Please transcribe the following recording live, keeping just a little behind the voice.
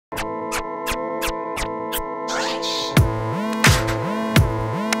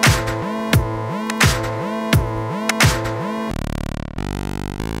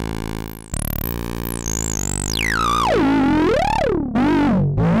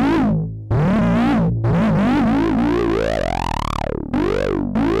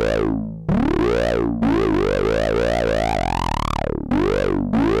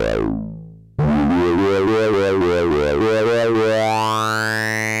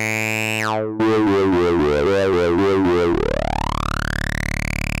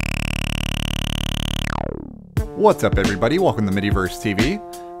What's up everybody, welcome to Midiverse TV.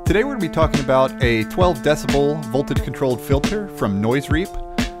 Today we're going to be talking about a 12 decibel voltage controlled filter from Noise Reap.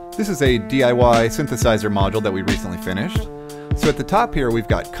 This is a DIY synthesizer module that we recently finished. So at the top here we've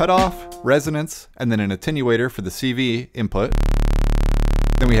got cutoff, resonance, and then an attenuator for the CV input.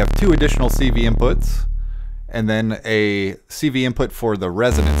 Then we have two additional CV inputs, and then a CV input for the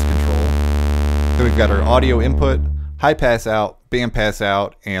resonance control. Then we've got our audio input, high pass out, band pass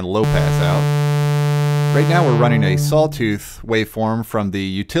out, and low pass out. Right now we're running a sawtooth waveform from the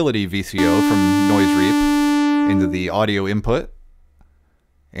utility VCO from Noise Reap into the audio input.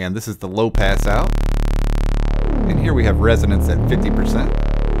 And this is the low pass out. And here we have resonance at 50%.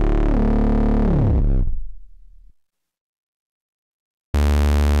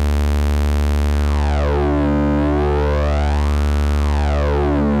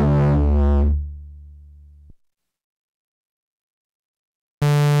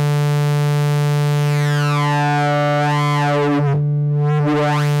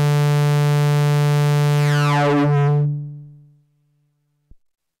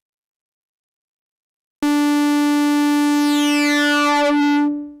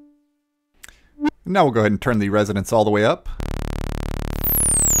 Now we'll go ahead and turn the resonance all the way up.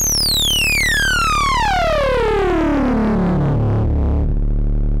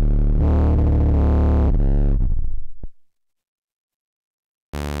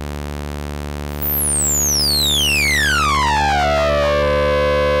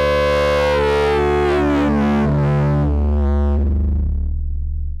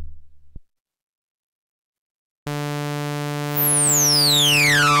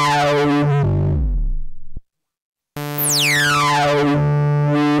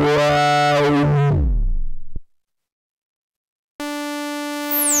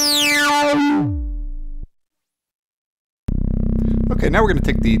 Okay, now we're going to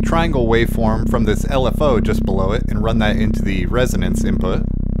take the triangle waveform from this LFO just below it and run that into the resonance input.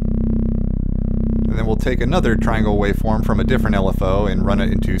 And then we'll take another triangle waveform from a different LFO and run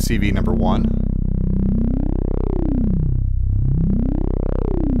it into CV number 1.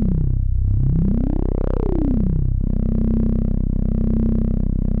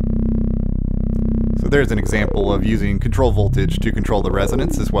 So there's an example of using control voltage to control the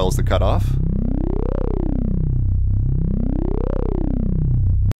resonance as well as the cutoff.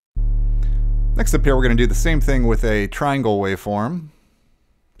 Next up here we're going to do the same thing with a triangle waveform.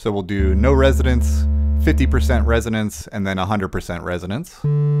 So we'll do no resonance, 50% resonance, and then 100% resonance.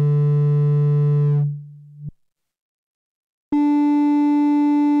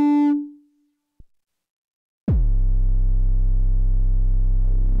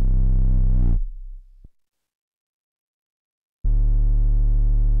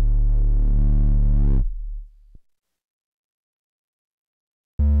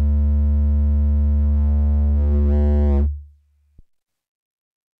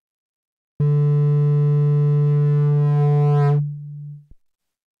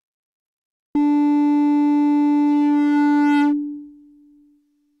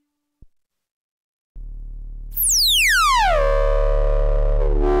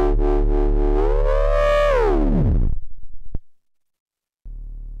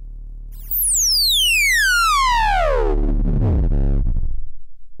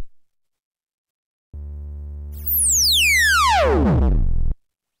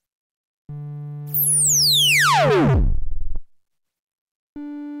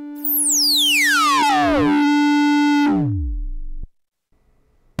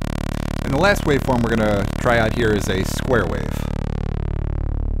 And the last waveform we're going to try out here is a square wave.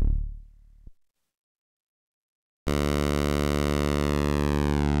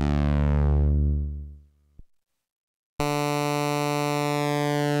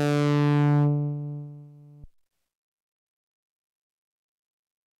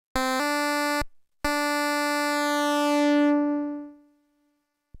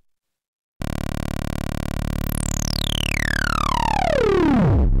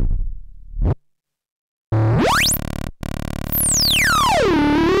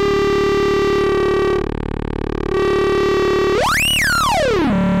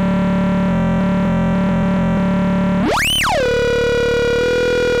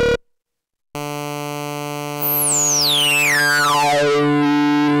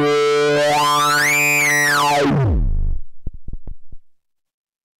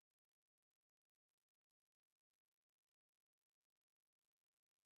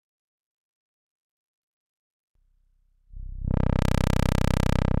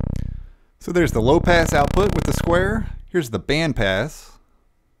 So there's the low pass output with the square. Here's the band pass.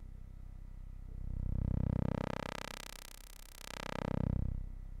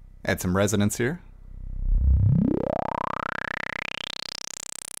 Add some resonance here.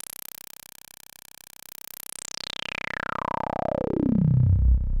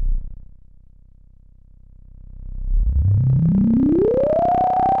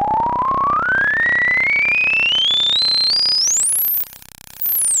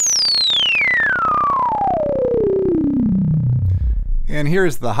 here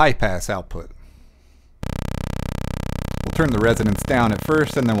is the high pass output. We'll turn the resonance down at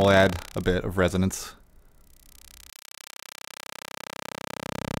first, and then we'll add a bit of resonance.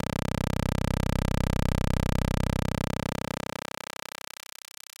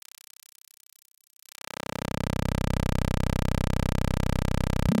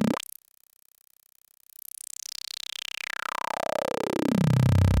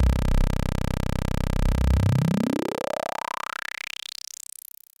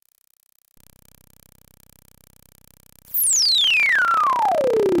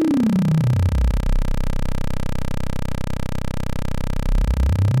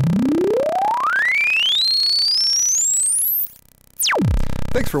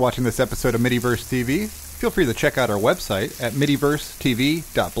 Thanks for watching this episode of Midiverse TV. Feel free to check out our website at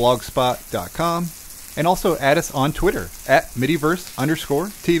midiversetv.blogspot.com and also add us on Twitter at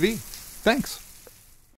Midiverse_TV. Thanks.